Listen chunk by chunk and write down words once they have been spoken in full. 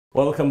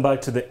Welcome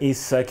back to the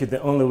East Circuit,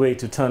 the only way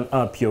to turn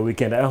up your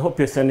weekend. I hope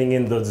you're sending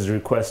in those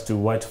requests to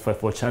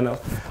Y254 channel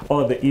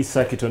or the East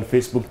Circuit on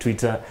Facebook,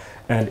 Twitter,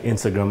 and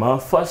Instagram. Our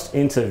first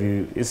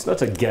interview is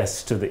not a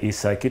guest to the East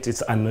Circuit,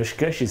 it's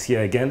Anoushka. She's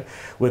here again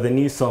with a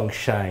new song,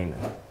 Shine.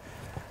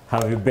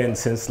 How have you been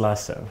since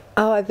last time?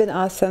 Oh, I've been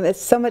awesome.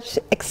 It's so much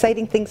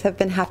exciting things have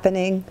been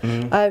happening.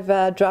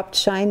 I've dropped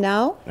Shine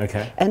now.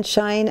 Okay. And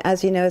Shine,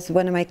 as you know, is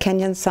one of my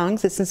Kenyan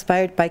songs. It's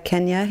inspired by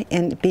Kenya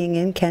and being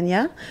in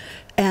Kenya.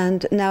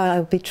 And now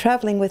I'll be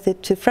traveling with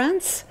it to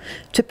France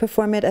to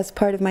perform it as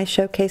part of my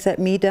showcase at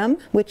Midam,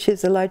 which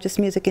is the largest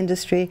music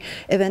industry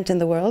event in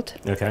the world.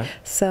 Okay.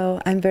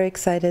 So I'm very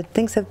excited.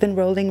 Things have been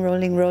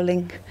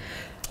rolling.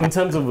 In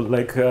terms of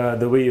like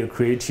the way you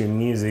create your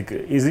music,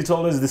 is it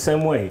always the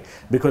same way?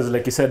 Because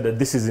like you said, that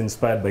this is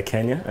inspired by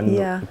Kenya and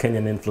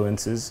Kenyan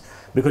influences.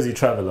 Because you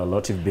travel a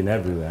lot, you've been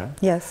everywhere.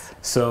 Yes.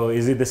 So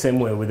is it the same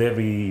way with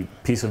every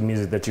piece of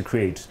music that you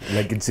create?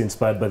 Like it's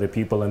inspired by the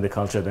people and the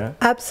culture there?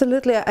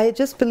 Absolutely. I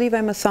just believe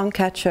I'm a song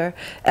catcher,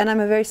 and I'm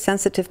a very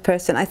sensitive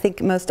person. I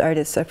think most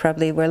artists are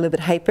probably, we're a little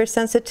bit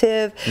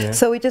hypersensitive. Yeah.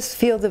 So we just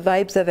feel the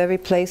vibes of every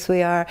place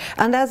we are.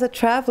 And as a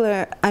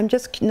traveler, I'm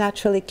just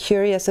naturally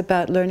curious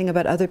about learning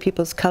about other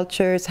people's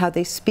cultures, how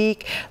they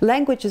speak.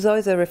 Language is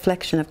always a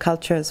reflection of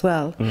culture as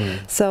well.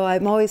 So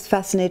I'm always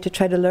fascinated to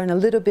try to learn a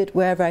little bit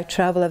wherever I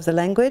travel of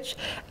the language.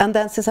 And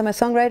then since I'm a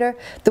songwriter,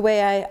 the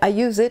way I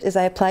use it is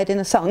I apply it in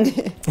a song.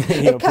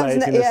 It comes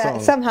in a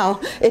song. Somehow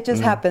it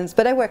just happens,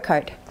 but I work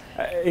hard.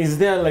 Is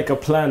there like a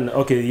plan?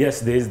 Okay, yes,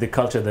 there is the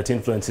culture that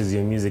influences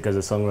your music as a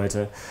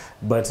songwriter,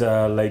 but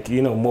like,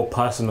 you know, more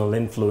personal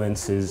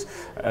influences,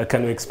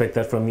 can we expect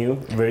that from you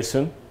very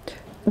soon?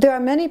 There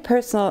are many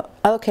personal,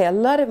 okay, a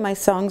lot of my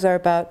songs are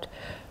about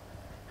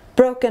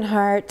broken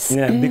hearts.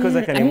 Yeah, because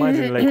I can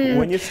imagine, like,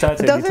 when you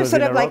started, those are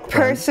sort of like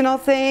personal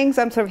things.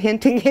 I'm sort of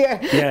hinting here.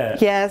 Yeah.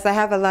 Yes, I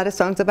have a lot of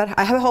songs about,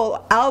 I have a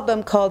whole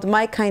album called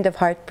My Kind of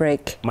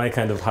Heartbreak. My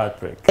Kind of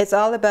Heartbreak. It's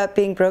all about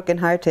being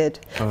brokenhearted.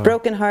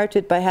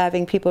 Brokenhearted by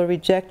having people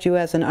reject you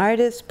as an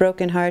artist,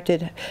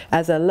 brokenhearted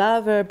as a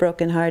lover,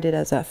 brokenhearted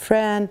as a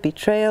friend,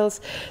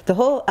 betrayals. The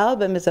whole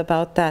album is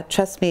about that.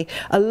 Trust me,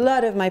 a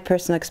lot of my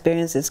personal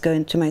experiences go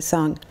into my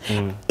song.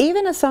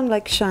 Even a song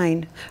like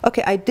Shine.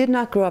 Okay, I did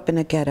not grow up in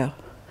a ghetto.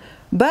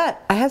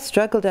 But I have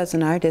struggled as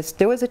an artist.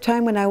 There was a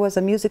time when I was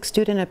a music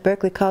student at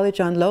Berkeley College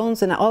on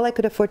loans, and all I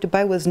could afford to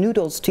buy was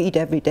noodles to eat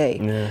every day.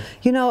 Yeah.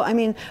 You know, I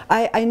mean,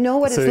 I know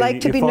what it's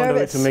like to be nervous. So you found a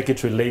way to make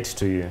it relate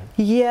to you.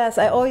 Yes,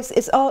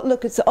 it's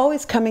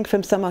always coming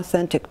from some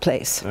authentic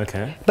place.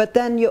 Okay. But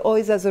then you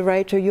always, as a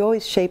writer, you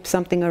always shape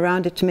something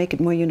around it to make it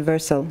more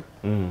universal.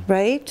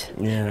 Right?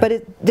 Yeah.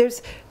 But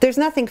there's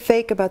nothing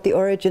fake about the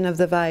origin of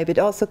the vibe. It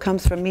also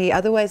comes from me.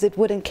 Otherwise, it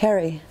wouldn't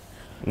carry.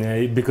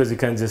 Yeah, because you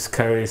can't just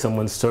carry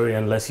someone's story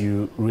unless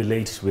you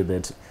relate with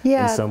it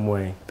in some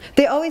way.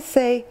 They always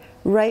say,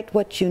 write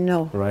what you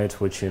know. Write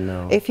what you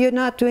know. If you're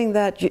not doing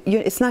that,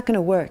 it's not going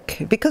to work.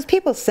 Because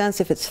people sense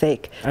if it's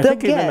fake. I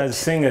think even as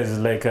singers,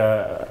 like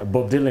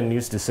Bob Dylan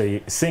used to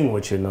say, sing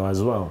what you know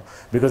as well.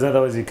 Because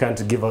otherwise you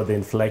can't give out the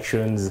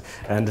inflections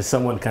and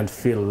someone can't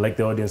feel, like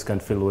the audience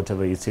can't feel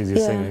whatever it is you're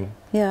singing.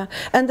 Yeah,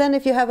 and then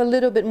if you have a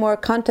little bit more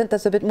content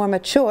that's a bit more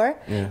mature,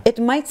 it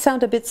might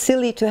sound a bit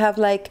silly to have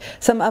like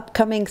some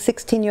upcoming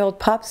 16-year-old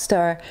pop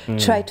star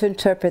try to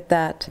interpret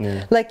that.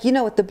 Like, you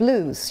know, with the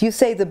blues, you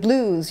say the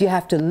blues, you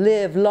have to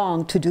live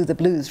long to do the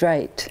blues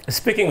right.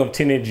 Speaking of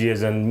teenage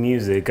years and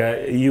music,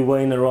 you were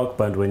in a rock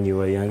band when you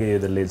were younger, you're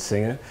the lead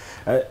singer.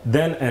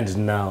 Then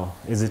and now,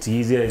 is it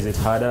easier, is it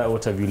harder?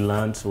 What have you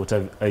learned? What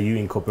are you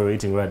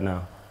incorporating right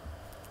now?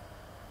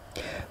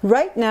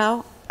 Right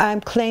now, I'm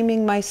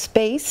claiming my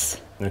space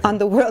on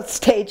the world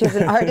stage as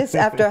an artist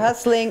after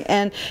hustling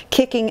and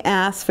kicking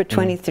ass for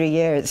 23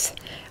 years.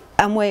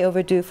 I'm way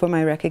overdue for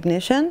my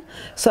recognition,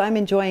 so I'm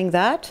enjoying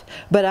that,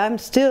 but I'm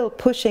still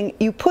pushing.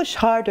 You push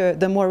harder,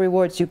 the more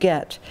rewards you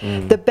get.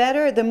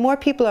 The more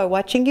people are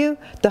watching you,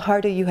 the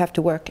harder you have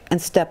to work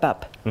and step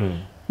up.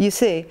 You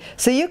see,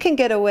 so you can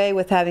get away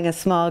with having a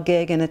small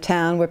gig in a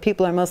town where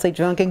people are mostly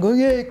drunk and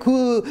going, yeah,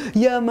 cool,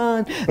 yeah,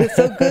 man, it's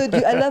so good,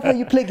 I love how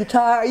you play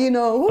guitar, you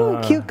know,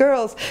 ooh, cute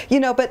girls, you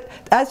know, but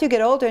as you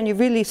get older and you're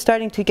really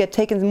starting to get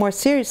taken more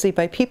seriously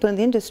by people in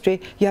the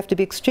industry, you have to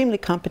be extremely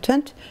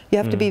competent, you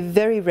have to be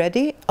very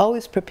ready,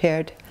 always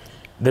prepared.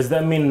 Does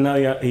that mean now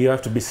you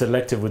have to be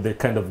selective with the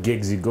kind of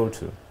gigs you go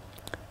to?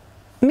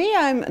 Me,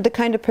 I'm the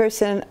kind of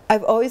person,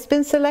 I've always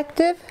been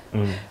selective,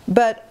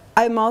 but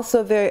I'm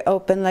also very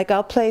open. Like,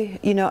 I'll play,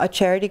 you know, a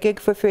charity gig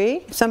for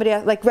free. Somebody,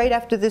 like right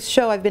after this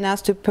show, I've been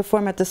asked to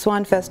perform at the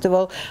Swan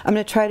Festival. I'm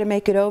going to try to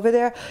make it over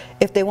there.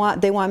 If they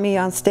want me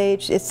on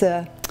stage. It's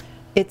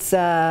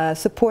a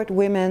Support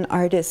Women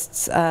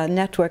Artists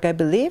network, I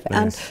believe.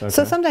 Nice. And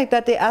so something like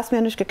that, they ask me,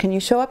 Anoushka, can you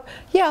show up?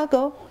 Yeah, I'll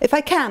go. If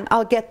I can,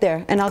 I'll get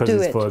there and I'll do it.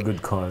 Because it's for a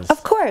good cause.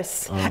 Of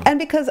course. And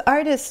because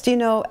artists, you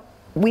know,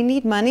 we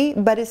need money,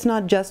 but it's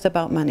not just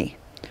about money.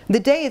 The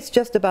day it's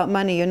just about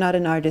money, you're not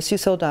an artist. You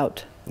sold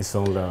out. You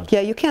sold out. Yeah,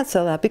 you can't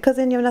sell out because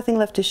then you have nothing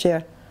left to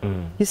share.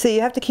 You see,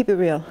 you have to keep it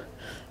real.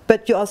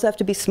 but you also have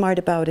to be smart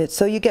about it.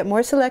 So you get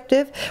more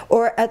selective,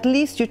 or at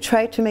least you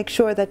try to make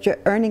sure that you're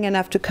earning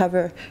enough to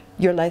cover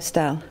your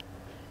lifestyle.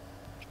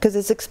 Because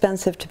it's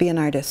expensive to be an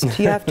artist.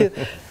 You have to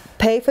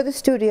pay for the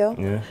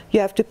studio, you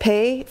have to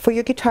pay for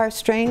your guitar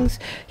strings,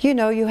 you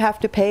know, you have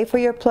to pay for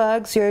your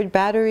plugs, your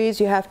batteries,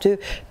 you have to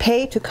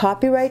pay to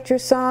copyright your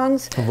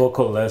songs.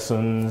 Vocal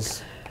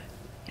lessons.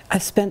 I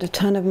spent a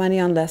ton of money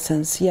on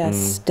lessons,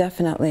 yes,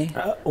 definitely.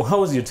 How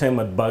was your time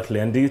at Berkeley,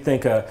 and do you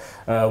think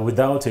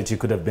without it you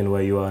could have been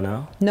where you are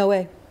now? No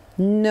way,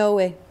 no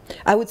way.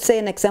 I would say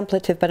an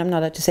exemplative, but I'm not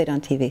allowed to say it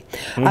on TV.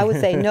 I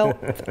would say no.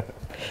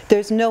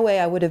 There's no way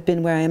I would have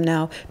been where I am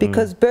now,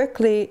 because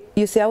Berkeley,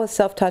 you see, I was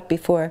self-taught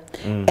before,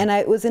 and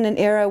I was in an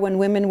era when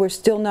women were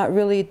still not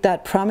really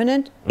that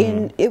prominent.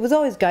 It was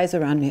always guys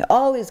around me,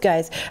 always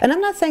guys. And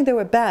I'm not saying they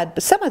were bad,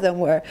 but some of them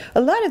were.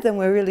 A lot of them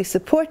were really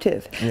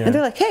supportive. And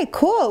they're like, hey,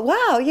 cool,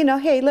 wow, you know,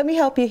 hey, let me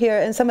help you here.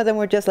 And some of them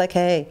were just like,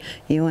 hey,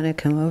 you want to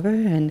come over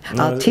and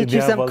I'll teach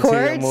you some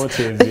chords?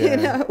 Motives, you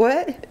know,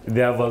 what?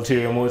 They have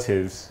ulterior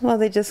motives. Well,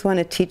 they just want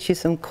to teach you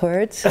some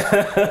chords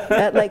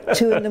at like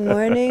 2 in the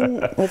morning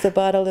with a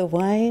bottle of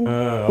wine.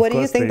 What do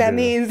you think that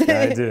means?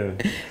 I do.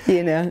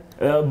 You know.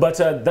 But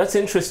that's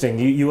interesting.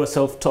 You were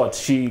self-taught.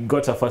 She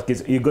got her first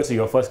guitar. You got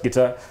your first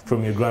guitar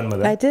from your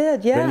grandmother. I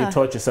did, yeah. Then you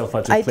taught yourself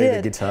how to play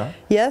the guitar.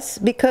 Yes,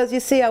 because you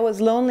see, I was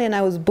lonely and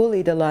I was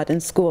bullied a lot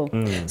in school.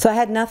 So I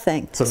had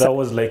nothing. So that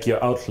was like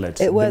your outlet.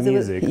 It was the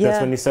music. Yeah.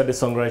 That's when you started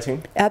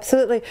songwriting.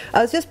 Absolutely.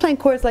 I was just playing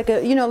chords like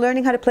you know,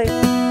 learning how to play,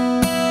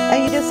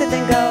 and you just sit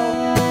there and go,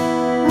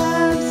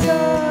 I'm so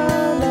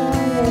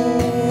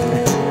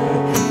lonely.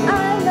 I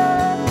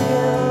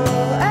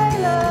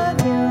love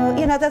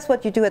you. You know, that's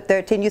what you do at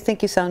 13. You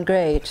think you sound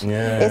great.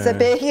 Yeah. It's a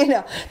big, you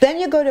know. Then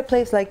you go to a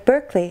place like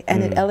Berkeley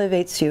and it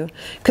elevates you.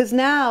 Because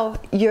now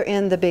you're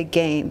in the big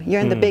game.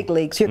 You're in the big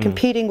leagues. You're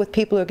competing with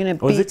people who are going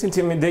to Was it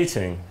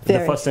intimidating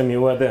the first time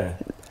you were there?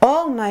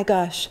 Oh my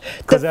gosh.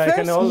 Because I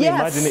can only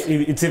imagine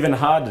it's even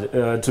hard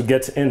to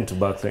get into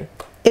Berkeley.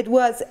 It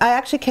was. I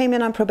actually came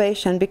in on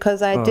probation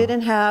because I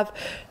didn't have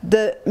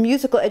the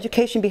musical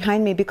education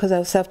behind me because I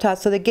was self-taught.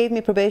 So they gave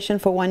me probation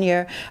for 1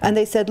 year, and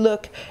they said,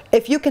 look,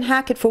 if you can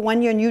hack it for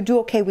 1 year and you do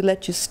okay, we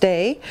let you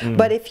stay.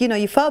 But if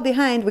you fall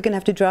behind, we're going to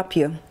have to drop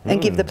you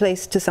and give the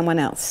place to someone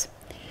else.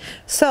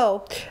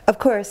 So, of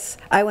course,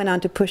 I went on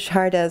to push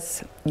hard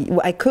as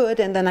I could,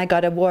 and then I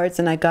got awards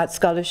and I got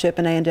scholarship,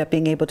 and I ended up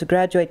being able to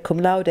graduate cum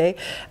laude,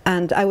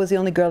 and I was the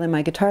only girl in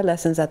my guitar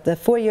lessons at the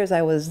 4 years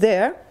I was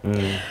there.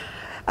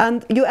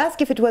 And you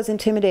ask if it was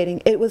intimidating.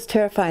 It was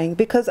terrifying,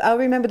 because I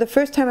remember the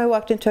first time I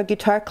walked into a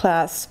guitar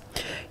class,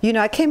 you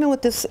know, I came in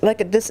with this,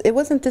 it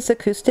wasn't this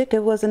acoustic,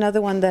 it was another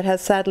one that has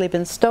sadly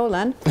been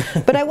stolen.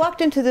 But I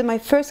walked into my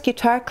first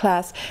guitar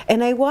class,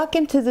 and I walk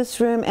into this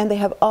room, and they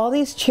have all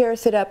these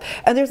chairs set up,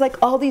 and there's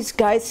like all these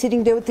guys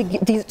sitting there with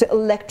these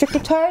electric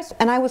guitars,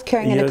 and I was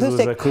carrying an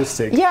acoustic. Was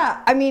acoustic.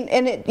 Yeah, I mean,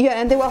 and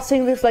and they were all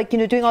sitting there like, you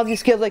know, doing all these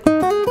skills like,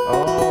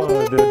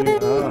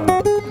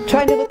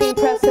 trying to look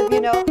impressive,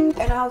 you know.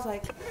 And I was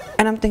like,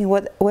 and I'm thinking,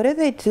 what are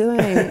they doing?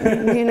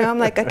 You know, I'm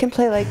like, I can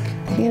play like,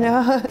 you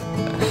know.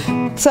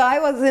 So I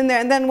was in there,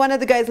 and then one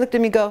of the guys looked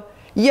at me and go,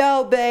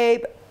 yo,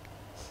 babe,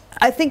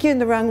 I think you're in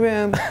the wrong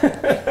room.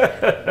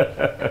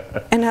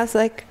 And I was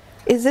like,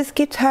 is this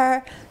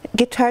guitar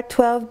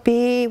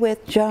 12B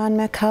with John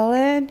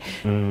McCullen?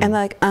 And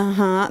like,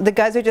 the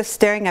guys are just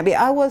staring at me.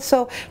 I was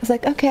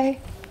like, okay.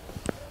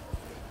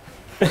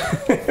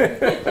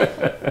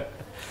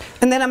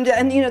 And then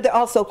and you know, they're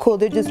all so cool.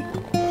 They're just,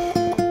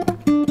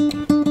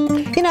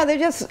 you know, they're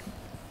just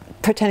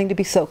pretending to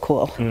be so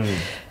cool.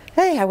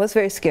 Hey, I was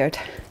very scared.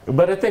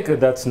 But I think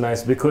that's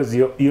nice, because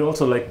you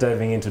also like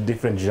diving into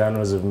different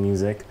genres of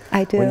music.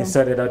 I do. When you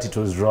started out, it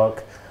was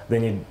rock,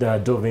 then you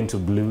dove into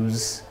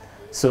blues.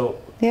 So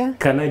yeah.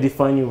 Can I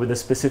define you with a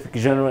specific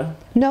genre?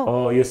 No.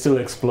 Or you're still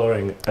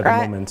exploring at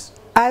the moment?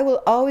 I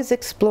will always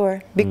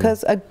explore,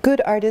 because a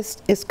good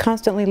artist is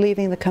constantly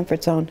leaving the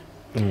comfort zone.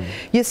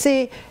 You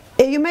see,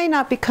 you may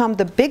not become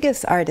the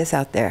biggest artist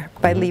out there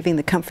by leaving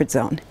the comfort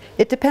zone.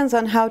 It depends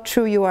on how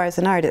true you are as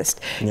an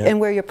artist and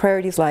where your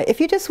priorities lie.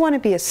 If you just want to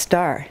be a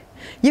star,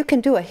 you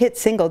can do a hit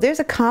single. There's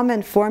a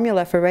common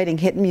formula for writing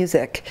hit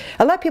music.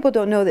 A lot of people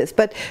don't know this,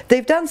 but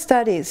they've done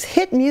studies.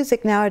 Hit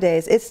music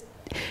nowadays,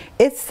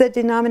 it's the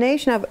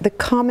denomination of the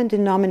common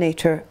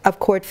denominator of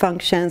chord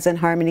functions and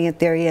harmony and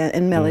theory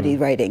and melody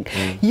writing.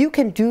 You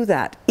can do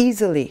that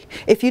easily.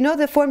 If you know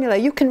the formula,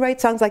 you can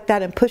write songs like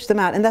that and push them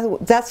out, and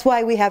that's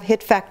why we have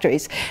hit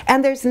factories.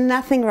 And there's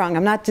nothing wrong.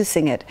 I'm not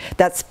dissing it.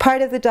 That's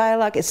part of the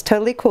dialogue. It's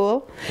totally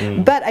cool.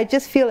 But I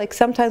just feel like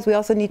sometimes we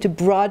also need to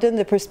broaden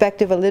the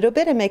perspective a little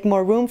bit and make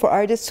more room for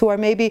artists who are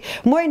maybe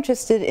more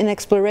interested in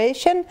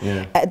exploration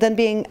than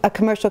being a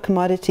commercial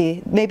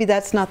commodity. Maybe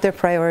that's not their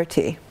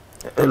priority.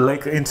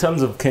 Like in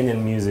terms of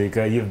Kenyan music,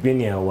 you've been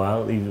here a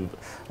while, you've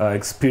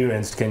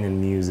experienced Kenyan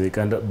music,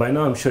 and by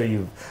now I'm sure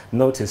you've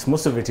noticed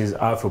most of it is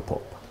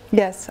Afropop.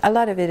 Yes, a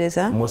lot of it is,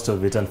 huh? Most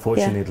of it,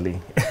 unfortunately.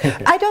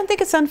 Yeah. I don't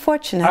think it's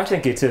unfortunate. I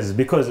think it is,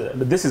 because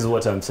this is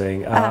what I'm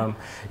saying.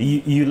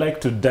 You like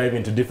to dive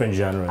into different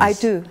genres. I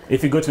do.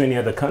 If you go to any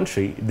other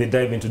country, they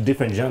dive into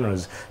different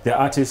genres. There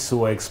are artists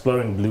who are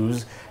exploring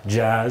blues,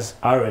 jazz,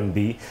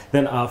 R&B,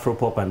 then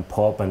Afro-pop and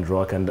pop and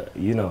rock, and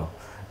you know,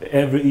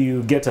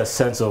 you get a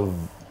sense of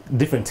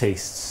different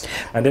tastes,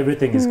 and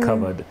everything is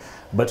covered.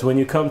 But when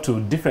you come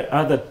to different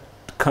other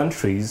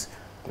countries,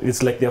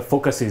 it's like their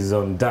focus is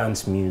on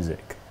dance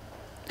music.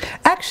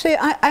 Actually,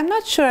 I'm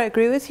not sure I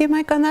agree with you,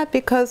 Mike, on that,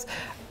 because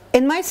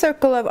in my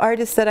circle of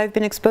artists that I've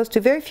been exposed to,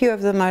 very few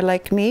of them are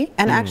like me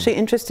and actually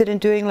interested in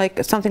doing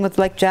like something with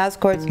like jazz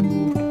chords.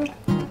 And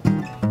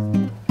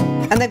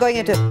they're going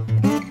into,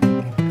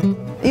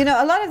 you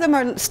know, a lot of them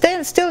are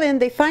still in,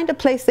 they find a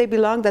place they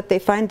belong, that they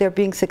find they're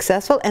being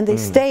successful, and they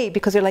stay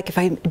because they're like, if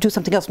I do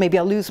something else, maybe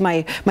I'll lose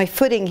my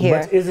footing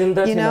here. But isn't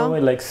that, you know, in a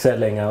way like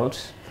selling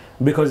out?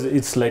 Because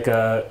it's like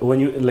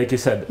when you, like you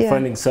said,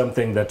 finding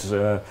something that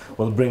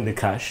will bring the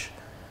cash,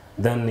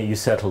 then you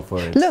settle for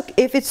it. Look,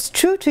 if it's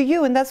true to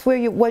you and that's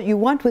where what you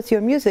want with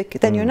your music,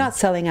 then you're not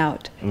selling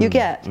out. You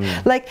get.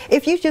 Like,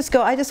 if you just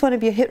go, I just want to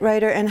be a hit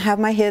writer and have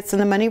my hits and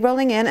the money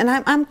rolling in, and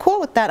I'm cool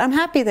with that, I'm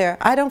happy there,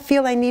 I don't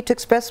feel I need to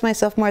express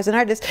myself more as an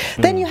artist,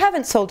 then you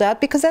haven't sold out,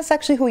 because that's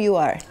actually who you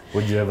are.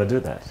 Would you ever do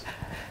that?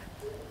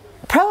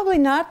 Probably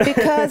not,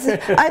 because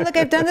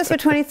I've done this for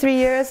 23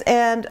 years,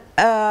 and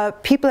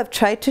people have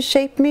tried to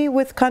shape me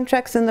with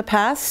contracts in the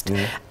past,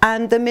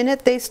 and the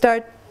minute they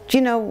start,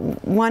 you know,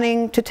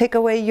 wanting to take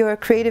away your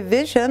creative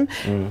vision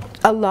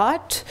a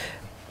lot,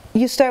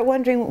 you start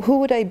wondering, who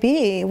would I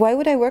be? Why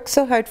would I work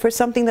so hard for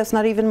something that's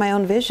not even my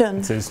own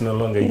vision? So it's no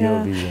longer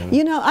your vision.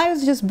 You know, I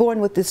was just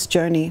born with this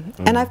journey,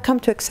 and I've come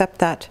to accept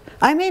that.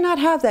 I may not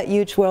have that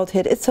huge world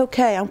hit. It's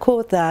okay. I'm cool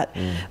with that.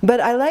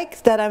 But I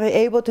like that I'm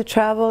able to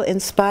travel,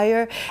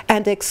 inspire,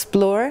 and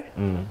explore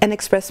and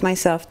express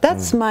myself.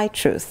 That's my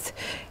truth.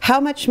 How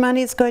much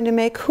money it's going to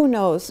make, who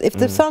knows? If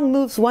the song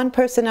moves one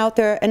person out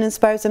there and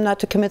inspires them not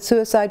to commit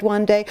suicide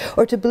one day,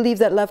 or to believe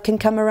that love can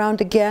come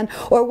around again,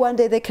 or one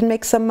day they can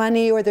make some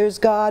money, or there's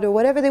God, or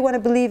whatever they want to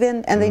believe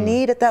in and they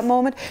need at that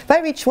moment, if I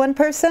reach one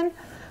person,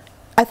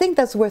 I think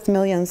that's worth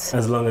millions.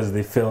 As long as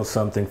they feel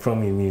something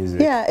from your music.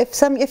 Yeah,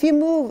 if you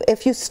move,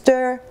 if you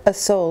stir a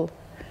soul,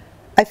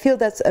 I feel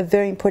that's a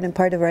very important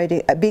part of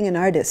writing, being an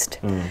artist.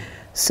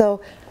 So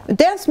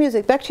dance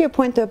music, back to your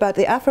point though about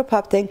the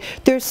Afro-pop thing,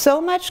 there's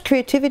so much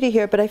creativity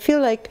here, but I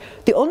feel like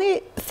the only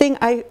thing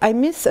I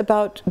miss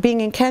about being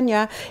in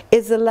Kenya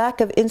is the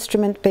lack of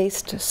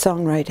instrument-based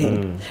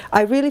songwriting.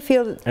 I really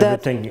feel that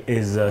everything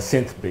is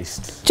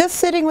synth-based. Just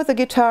sitting with a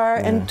guitar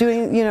and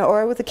doing, you know,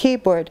 or with a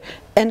keyboard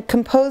and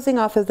composing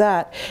off of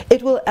that,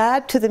 it will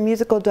add to the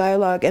musical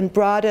dialogue and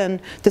broaden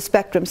the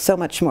spectrum so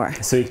much more.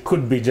 So it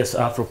could be just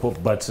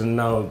Afro-pop, but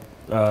now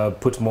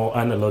put more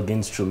analog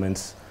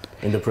instruments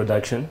in the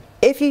production?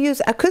 If you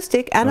use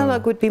acoustic,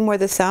 analog would be more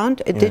the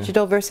sound,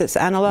 digital versus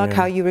analog,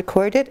 how you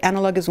record it.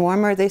 Analog is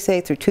warmer, they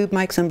say, through tube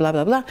mics and blah,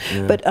 blah, blah.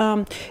 But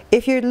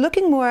if you're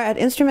looking more at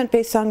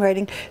instrument-based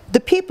songwriting, the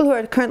people who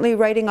are currently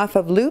writing off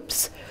of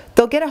loops,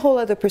 they'll get a whole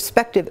other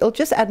perspective. It'll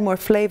just add more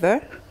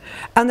flavor.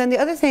 And then the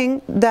other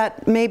thing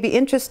that may be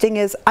interesting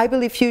is, I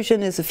believe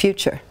fusion is the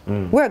future.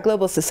 We're a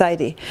global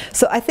society.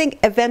 So I think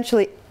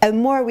eventually, the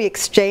more we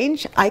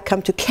exchange, I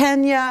come to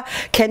Kenya,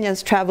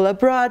 Kenyans travel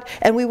abroad,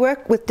 and we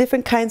work with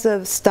different kinds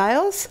of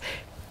styles,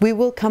 we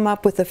will come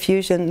up with a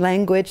fusion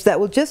language that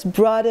will just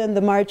broaden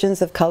the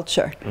margins of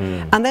culture.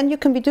 And then you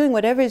can be doing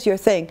whatever is your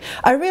thing.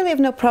 I really have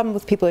no problem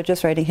with people who are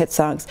just writing hit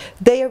songs.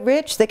 They are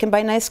rich, they can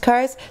buy nice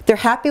cars, they're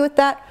happy with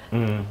that.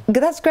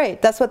 That's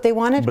great, that's what they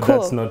wanted, but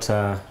cool. That's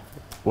not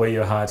where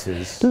your heart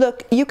is.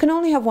 Look, you can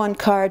only have one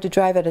car to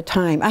drive at a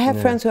time. I have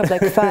friends who have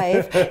like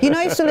 5. You know,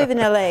 I used to live in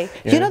LA.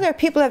 You know, there are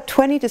people who have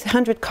 20 to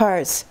 100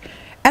 cars.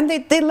 And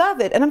they love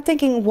it. And I'm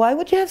thinking, why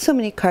would you have so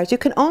many cars? You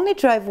can only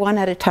drive one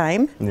at a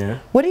time.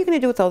 What are you going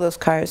to do with all those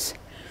cars?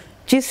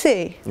 Do you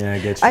see? Yeah, I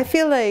get you. I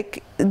feel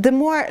like the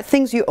more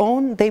things you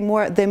own, the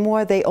more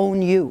they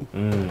own you.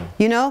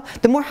 You know,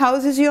 the more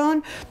houses you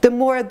own, the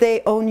more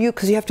they own you,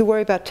 because you have to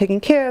worry about taking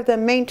care of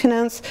them,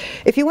 maintenance.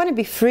 If you want to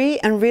be free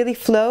and really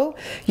flow,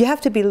 you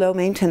have to be low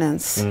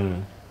maintenance.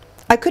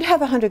 I could have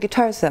 100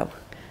 guitars though.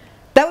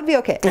 That would be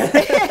okay.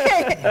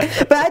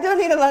 But I don't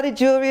need a lot of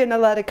jewelry and a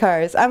lot of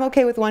cars. I'm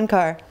okay with one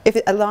car, as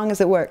long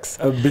as it works.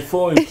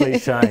 Before we play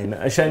Shine,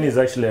 Shine is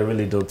actually a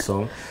really dope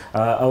song.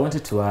 I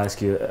wanted to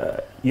ask you,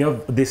 you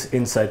have this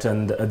insight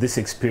and this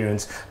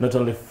experience, not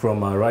only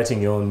from writing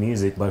your own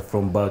music, but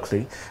from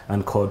Berkeley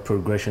and chord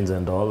progressions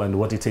and all, and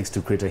what it takes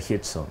to create a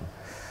hit song.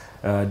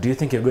 Do you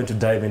think you're going to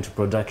dive into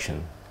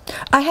production?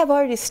 I have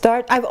already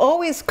started. I've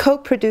always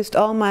co-produced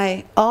all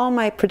my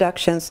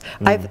productions.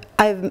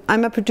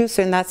 I'm a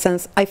producer in that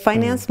sense. I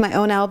finance my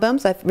own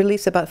albums. I've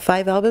released about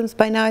 5 albums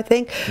by now, I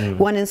think.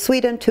 1 in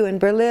Sweden, 2 in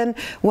Berlin,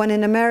 1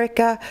 in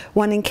America,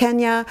 1 in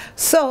Kenya.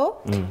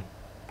 So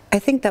I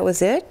think that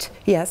was it,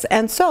 yes.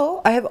 And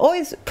so I have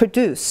always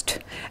produced,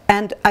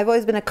 and I've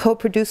always been a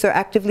co-producer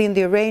actively in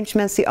the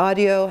arrangements, the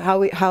audio,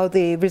 how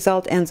the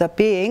result ends up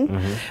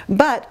being.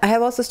 But I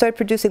have also started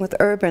producing with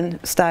urban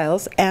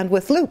styles and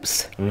with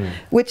loops,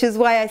 which is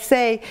why I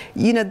say,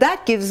 you know,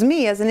 that gives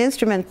me, as an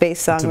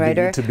instrument-based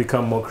songwriter, to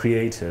become more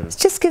creative. It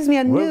just gives me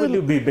a new... Where will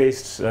you be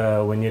based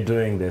when you're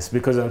doing this?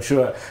 Because I'm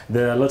sure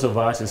there are a lot of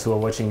artists who are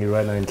watching you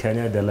right now in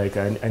Kenya. They're like,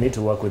 I need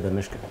to work with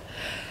ANOUSHKA.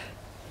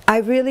 I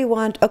really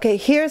want, okay,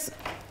 here's,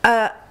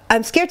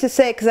 I'm scared to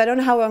say because I don't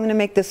know how I'm going to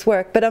make this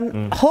work, but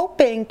I'm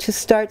hoping to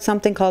start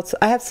something called,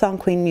 I have Song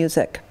Queen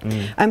Music.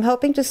 I'm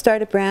hoping to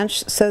start a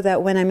branch so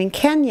that when I'm in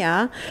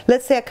Kenya,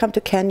 let's say I come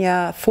to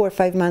Kenya 4 or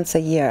 5 months a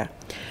year,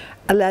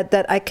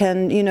 that I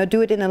can, you know,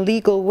 do it in a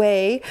legal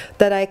way,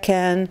 that I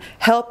can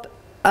help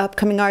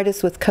upcoming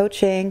artists with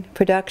coaching,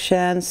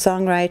 production,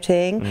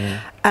 songwriting,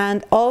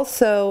 and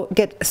also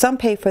get some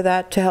pay for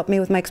that to help me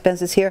with my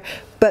expenses here,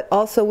 but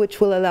also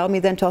which will allow me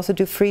then to also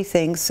do free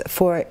things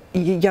for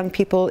young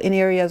people in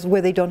areas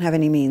where they don't have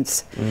any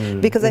means.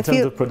 Because I feel...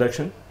 In terms of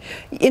production?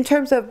 In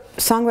terms of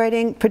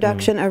songwriting,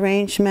 production,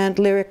 arrangement,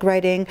 lyric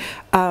writing,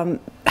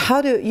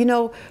 how to, you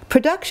know,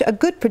 production, a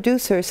good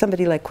producer is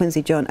somebody like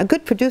Quincy Jones. A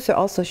good producer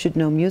also should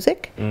know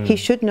music. He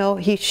should know,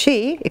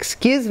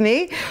 excuse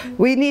me,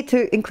 we need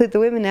to include the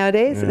women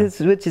nowadays,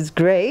 which is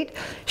great.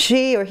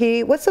 She or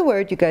he, what's the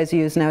word you guys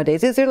use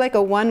nowadays? Is there like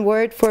a one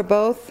word for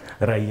both?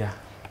 Raya.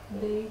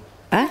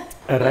 Huh?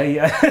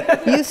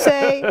 Raya. You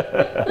say,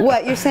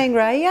 what, you're saying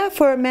raya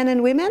for men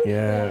and women?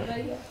 Yeah.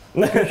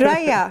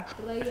 Raya.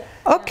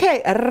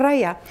 Okay,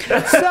 raya.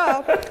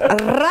 So,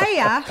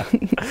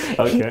 raya,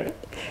 okay.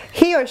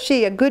 He or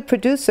she, a good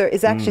producer,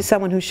 is actually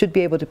someone who should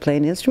be able to play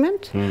an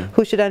instrument,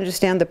 who should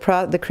understand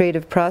the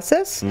creative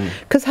process.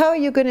 Because how are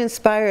you going to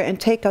inspire and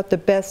take out the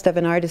best of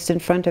an artist in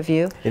front of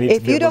you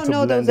if you don't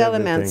know those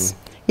elements?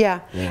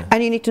 Yeah,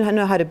 and you need to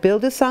know how to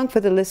build a song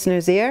for the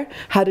listener's ear,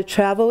 how to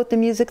travel with the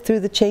music through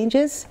the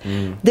changes.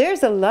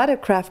 There's a lot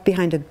of craft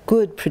behind a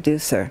good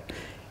producer.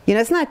 You know,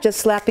 it's not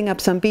just slapping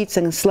up some beats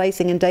and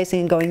slicing and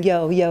dicing and going,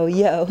 yo, yo,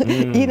 yo.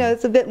 You know,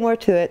 it's a bit more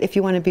to it if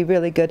you want to be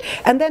really good.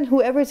 And then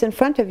whoever's in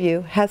front of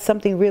you has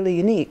something really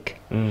unique.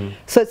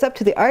 So it's up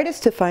to the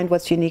artist to find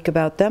what's unique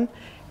about them,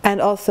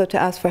 and also to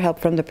ask for help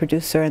from the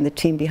producer and the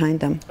team behind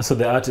them. So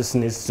the artist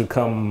needs to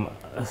come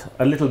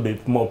a little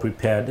bit more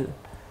prepared.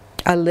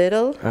 A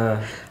little?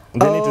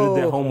 They need to do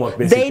their homework,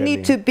 basically. They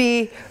need to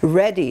be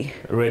ready.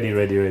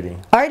 Ready.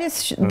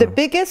 Artists, the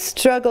biggest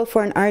struggle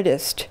for an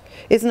artist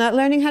is not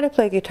learning how to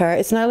play guitar,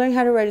 it's not learning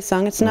how to write a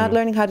song, it's not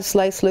learning how to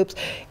slice loops.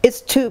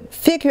 It's to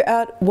figure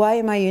out, why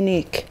am I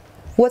unique?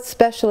 What's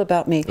special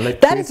about me?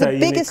 Like that is the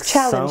biggest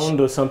challenge.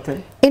 Sound or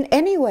something? In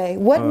any way.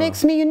 What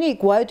makes me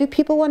unique? Why do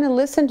people want to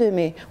listen to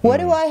me? What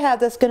do I have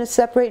that's going to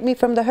separate me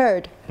from the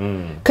herd?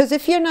 Because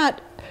if you're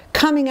not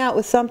coming out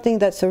with something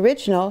that's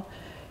original,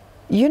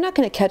 you're not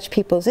going to catch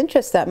people's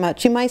interest that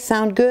much. You might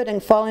sound good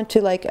and fall into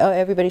like, oh,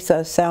 everybody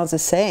sounds the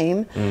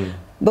same.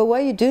 But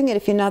why are you doing it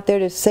if you're not there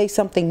to say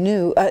something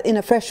new in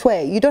a fresh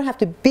way? You don't have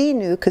to be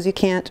new, because you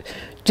can't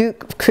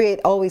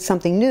create always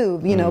something new.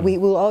 You know, we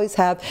will always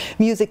have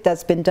music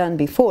that's been done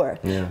before.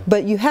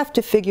 But you have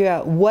to figure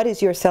out what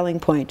is your selling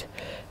point,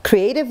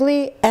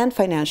 creatively and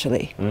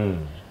financially.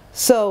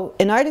 So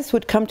an artist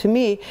would come to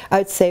me, I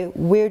would say,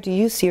 where do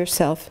you see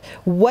yourself?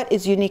 What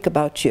is unique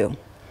about you?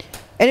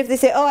 And if they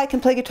say, oh, I can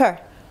play guitar,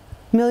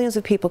 millions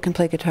of people can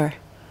play guitar.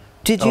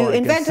 Did you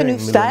invent a new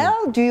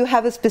style? Do you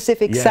have a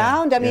specific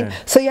sound? I mean,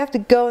 so you have to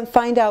go and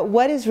find out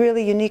what is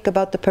really unique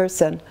about the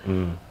person.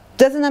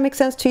 Doesn't that make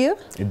sense to you?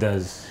 It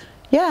does.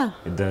 Yeah.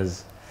 It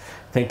does.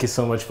 Thank you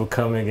so much for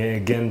coming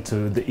again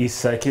to the East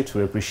Circuit.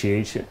 We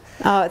appreciate you.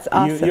 Oh, it's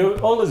awesome. You're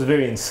always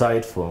very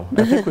insightful.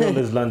 I think we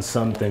always learn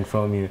something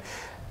from you.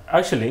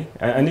 Actually,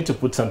 I need to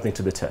put something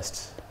to the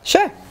test.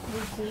 Sure.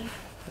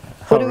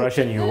 How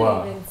Russian you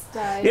are.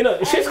 You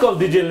know, she's called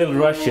DJ Little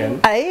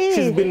Russian.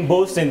 She's been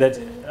boasting that.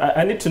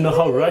 I need to know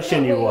how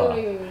Russian you are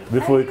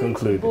before we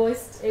conclude.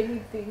 Boast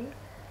anything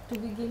to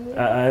begin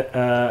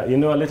with. You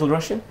know a little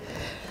Russian?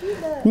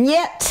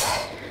 Niet.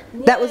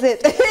 That was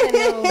it.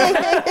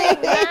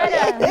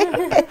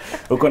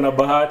 Ukona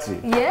bahati.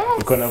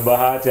 Yes. Ukona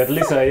bahati. At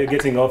least you're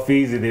getting off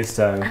easy this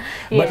time.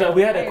 But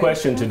we had a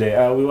question today.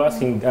 We were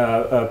asking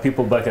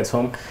people back at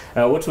home,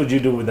 what would you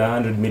do with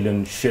 100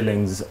 million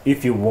shillings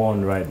if you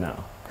won right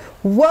now?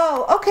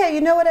 Whoa, okay,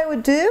 you know what I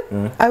would do?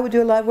 I would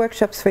do live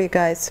workshops for you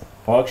guys.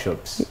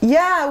 Workshops?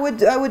 Yeah,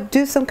 I would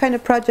do some kind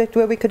of project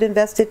where we could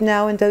invest it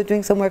now into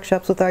doing some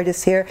workshops with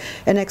artists here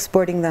and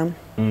exporting them.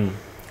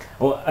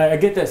 Well, I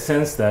get that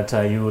sense that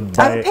you would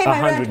buy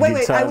 100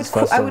 guitars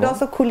first. I would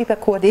also kulipa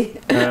kodi.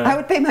 I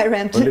would pay my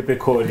rent. Kulipa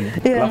kodi.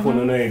 Alafu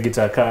ununue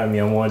guitar kaa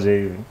 100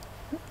 hivi.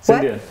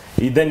 What?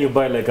 Then you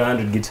buy like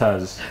 100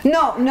 guitars.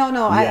 No.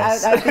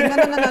 Yes.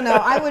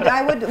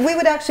 No. We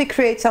would actually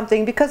create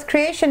something, because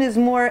creation is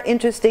more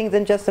interesting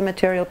than just a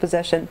material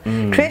possession.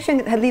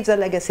 Creation leaves a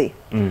legacy.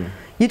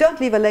 You don't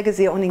leave a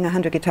legacy owning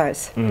 100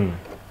 guitars.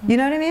 You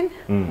know what I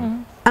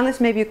mean? unless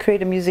maybe you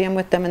create a museum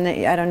with them and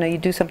they, I don't know, you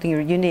do something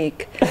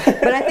unique.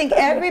 But I think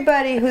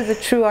everybody who's a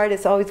true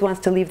artist always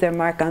wants to leave their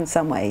mark on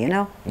some way, you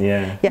know?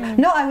 Yeah. Yeah.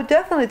 No, I would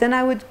definitely, then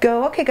I would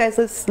go, okay guys,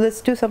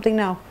 let's do something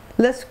now.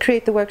 Let's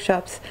create the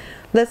workshops.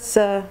 Let's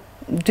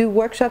do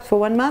workshops for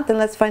 1 month, and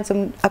let's find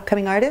some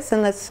upcoming artists,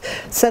 and let's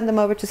send them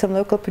over to some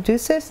local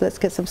producers. Let's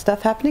get some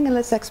stuff happening, and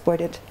let's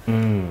export it.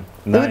 Nice.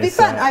 It would be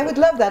fun. I would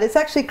love that. It's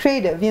actually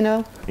creative, you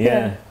know?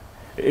 Yeah.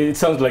 It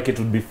sounds like it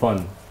would be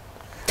fun.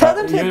 Tell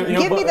them to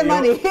give me the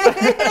money.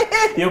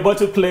 You're about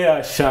to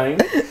play Shine.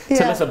 Yeah.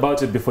 Tell us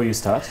about it before you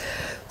start.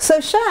 So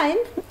Shine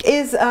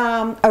is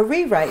a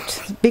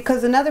rewrite,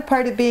 because another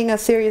part of being a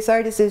serious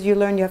artist is you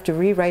learn you have to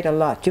rewrite a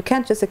lot. You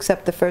can't just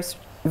accept the first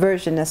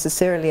version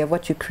necessarily of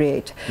what you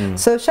create.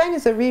 So Shine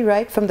is a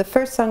rewrite from the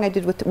first song I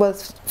did with, well,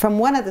 from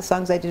one of the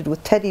songs I did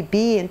with Teddy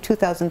B in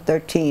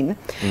 2013.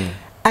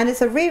 And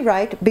it's a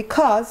rewrite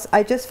because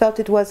I just felt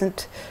it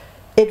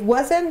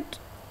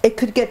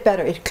could get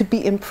better, it could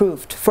be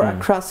improved for a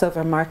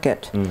crossover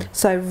market.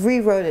 So I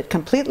rewrote it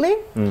completely,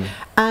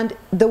 and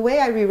the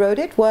way I rewrote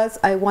it was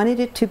I wanted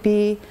it to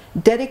be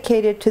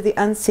dedicated to the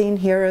unseen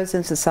heroes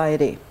in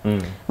society.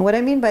 And what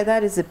I mean by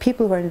that is the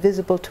people who are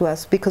invisible to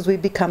us because we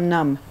become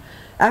numb.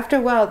 After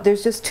a while,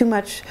 there's just too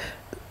much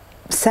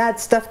sad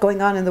stuff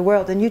going on in the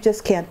world and you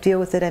just can't deal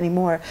with it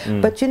anymore.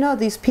 But you know,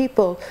 these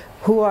people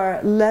who are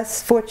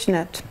less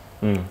fortunate,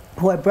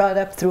 who are brought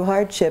up through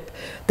hardship,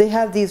 they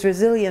have these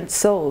resilient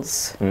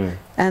souls,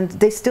 and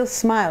they still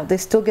smile, they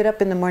still get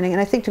up in the morning.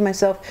 And I think to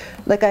myself,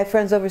 like I have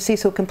friends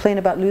overseas who complain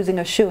about losing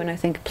a shoe, and I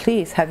think,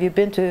 please, have you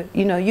been to,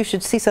 you know, you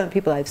should see some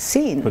people I've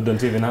seen. But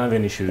don't even have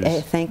any shoes.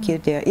 Thank you,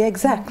 dear. Yeah,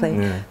 exactly.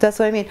 That's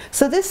what I mean.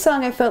 So this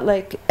song, I felt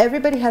like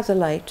everybody has a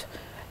light.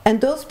 And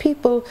those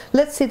people,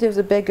 let's say there's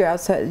a beggar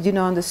outside, you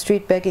know, on the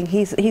street begging.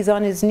 He's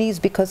on his knees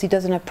because he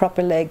doesn't have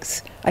proper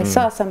legs. I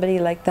saw somebody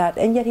like that,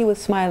 and yet he was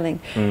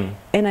smiling.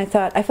 And I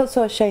thought, I felt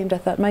so ashamed. I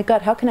thought, my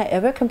God, how can I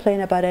ever complain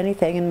about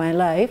anything in my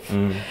life?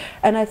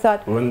 And I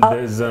thought, when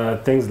there's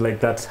things like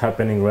that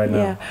happening right now.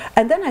 Yeah.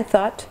 And then I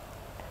thought,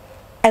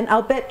 and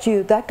I'll bet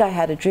you that guy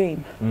had a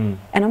dream.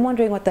 And I'm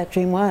wondering what that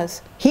dream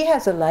was. He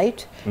has a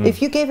light.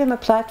 If you gave him a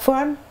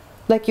platform,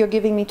 like you're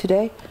giving me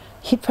today,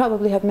 he'd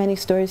probably have many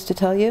stories to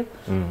tell you.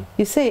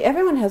 You see,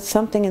 everyone has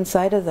something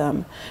inside of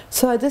them.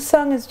 So this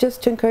song is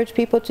just to encourage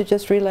people to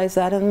just realize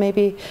that and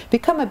maybe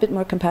become a bit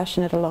more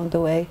compassionate along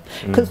the way.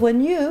 Because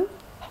when you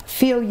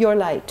feel your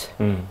light,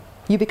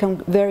 you become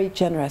very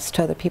generous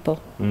to other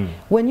people.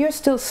 When you're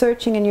still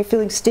searching and you're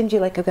feeling stingy,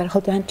 like I've got to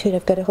hold on to it,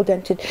 I've got to hold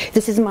on to it,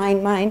 this is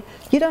mine, mine,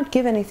 you don't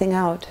give anything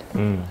out.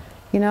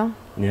 You know?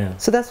 Yeah.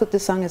 So that's what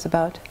this song is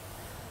about.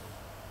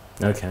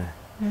 Okay.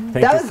 Thank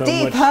that you was so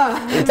deep, much.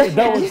 huh?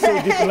 That was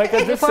so deep. Like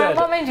I just For said. a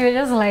moment, you were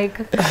just like,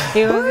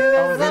 it was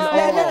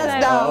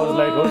I was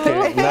like,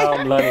 okay, now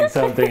I'm learning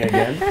something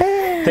again.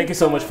 Thank you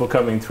so much for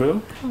coming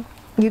through.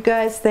 You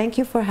guys, thank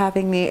you for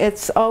having me.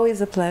 It's always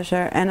a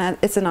pleasure, and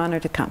it's an honor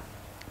to come.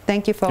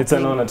 Thank you for It's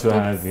an honor to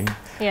have you.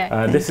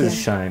 Yeah. This is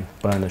Shine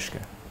by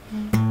ANOUSHKA.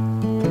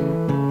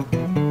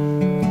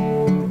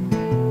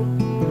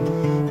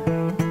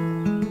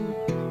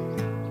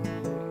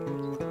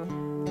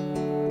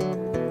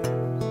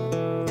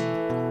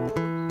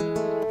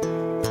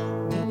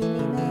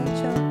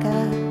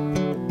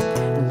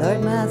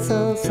 Lord, my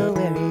soul's so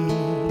weary.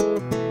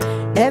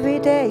 Every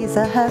day is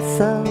a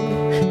hustle.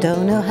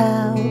 Don't know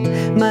how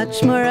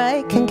much more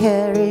I can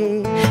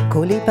carry.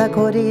 Kulipa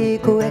kodi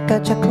kuweka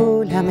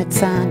chakula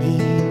mezani.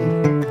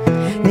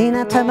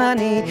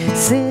 Ninatamani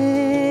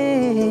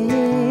sing.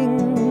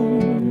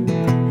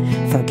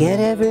 Forget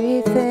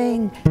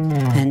everything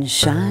and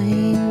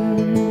shine.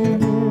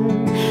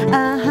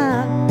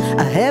 Aha,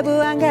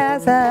 hebu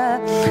angaza,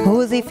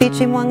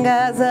 uzifichi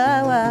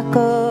mwangaza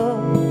wako.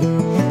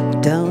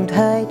 Don't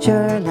hide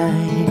your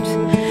light,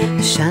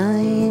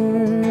 shine.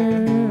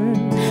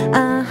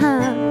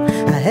 Aha,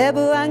 hebu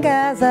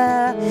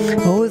angaza,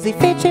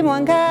 uzifichi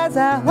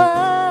mwangaza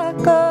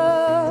wako.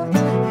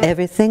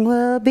 Everything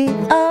will be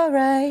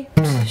alright,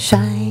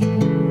 shine.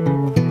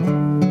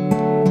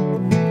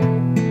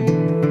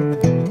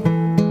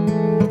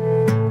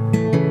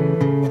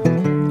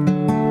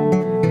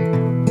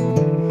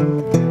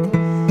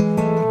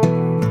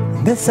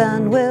 The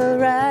sun will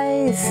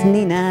rise,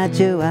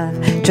 ninajua.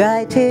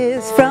 Dry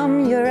tears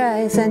from your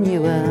eyes and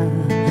you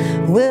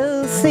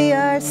will see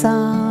our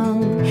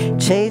song.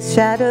 Chase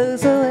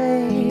shadows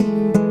away.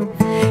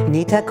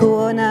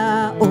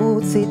 Nitakuona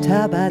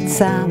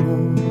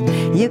usitabasamu.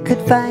 You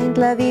could find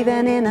love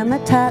even in a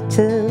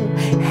matatu.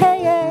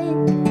 Hey, hey,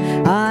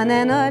 on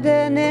an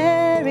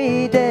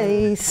ordinary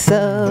day.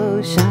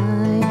 So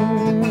shine.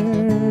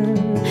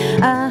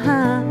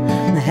 Aha.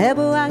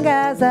 Hebu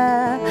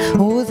angaza,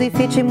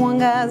 uzifichi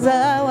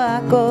mwangaza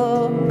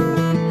wako.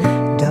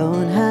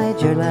 Don't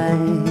hide your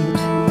light,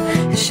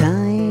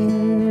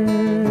 shine.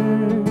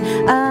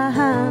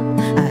 Aha,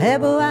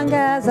 hebu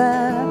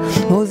angaza,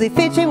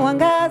 uzifichi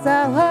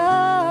mwangaza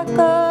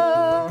wako.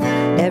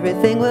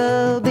 Everything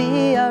will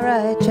be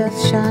alright,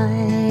 just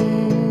shine.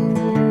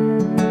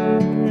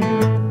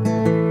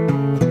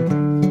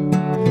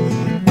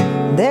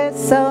 There's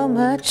so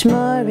much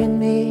more in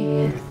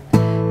me,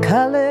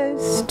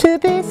 colors to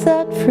be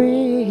set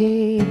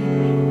free,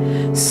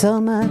 so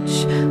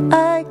much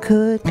I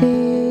could be.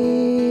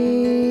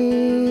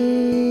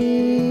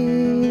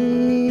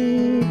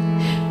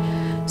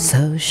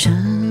 So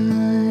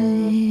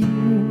shine,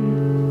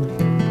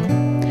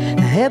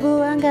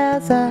 hebu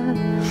angaza,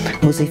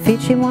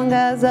 usifiche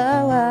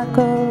mwangaza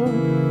wako.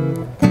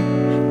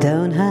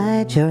 Don't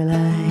hide your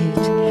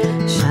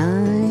light, shine.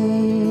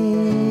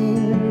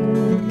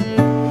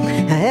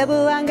 Hebu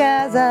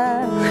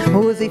angaza,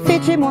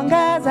 usifiche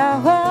mwangaza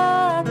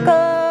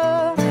wako.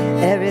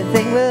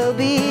 Everything will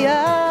be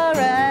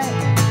alright.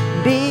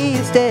 Be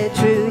you, stay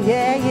true,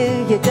 yeah,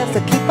 you just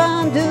keep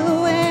on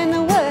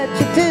doing what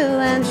you do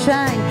and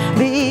shine.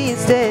 Be you,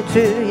 stay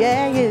true,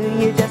 yeah,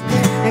 you just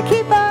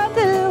keep on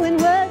doing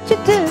what you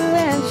do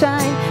and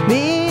shine.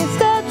 Be you,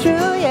 stay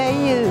true, yeah,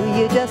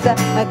 you just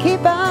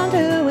keep on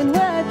doing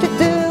what you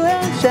do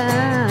and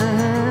shine.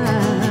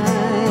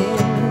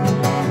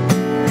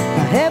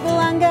 Hebu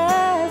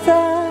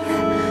angaza,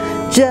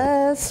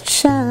 just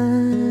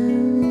shine.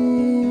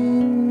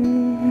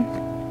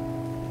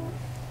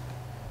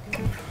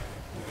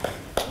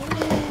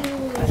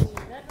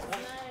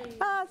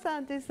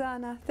 Asante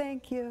sana,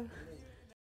 thank you.